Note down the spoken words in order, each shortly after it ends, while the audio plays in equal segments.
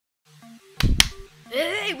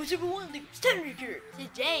Hey, what's up everyone? It's Tanner here.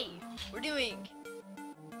 Today, we're doing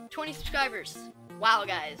 20 subscribers. Wow,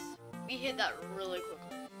 guys. We hit that really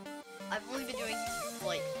quickly. I've only been doing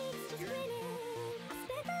like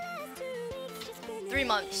 3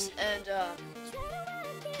 months, and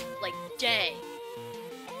like, dang.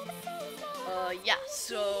 Yeah,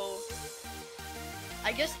 so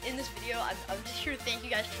I guess in this video, I'm just here to thank you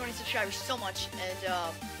guys for 20 subscribers so much, and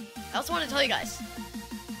I also want to tell you guys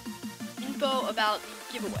info about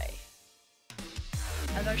the giveaway.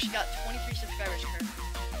 I've actually got 23 subscribers currently.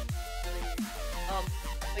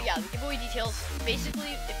 But yeah, the giveaway details,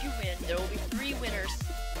 basically, if you win, there will be 3 winners.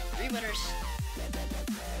 3 winners.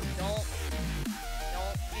 Don't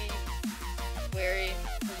be wary,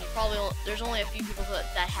 because there's only a few people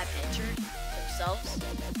that have entered themselves.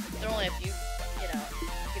 There are only a few,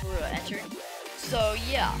 people who have entered. So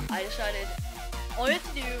yeah, I decided all you have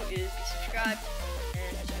to do is be subscribed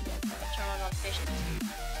and turn on notifications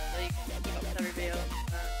so you can keep up with every video.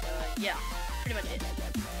 And yeah, pretty much it.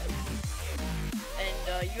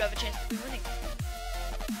 And you have a chance to be winning.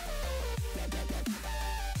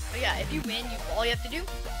 But yeah, if you win, all you have to do,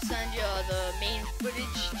 send the main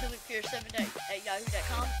footage to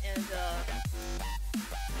LUKECREATOR7@yahoo.com, and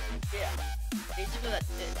yeah, basically that's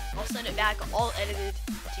it. I'll send it back all edited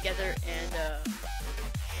together, and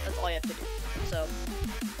that's all you have to do. So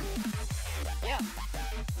yeah,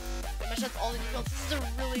 pretty much that's all the details. This is a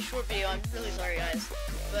really short video. I'm really sorry, guys,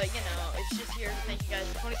 but it's just here to thank you guys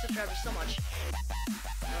for 20 subscribers so much.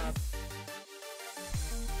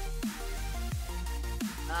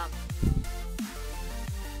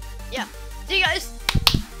 Yeah, see you guys!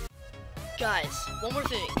 Guys, one more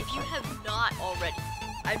thing, if you have not already,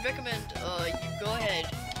 I'd recommend you go ahead,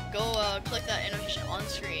 click that annotation on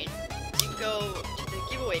screen, you can go to the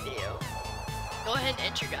giveaway video, go ahead and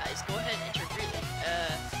enter, guys, go ahead and enter freely.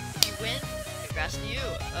 If you win, congrats to you,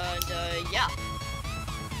 and yeah,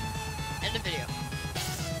 end the video.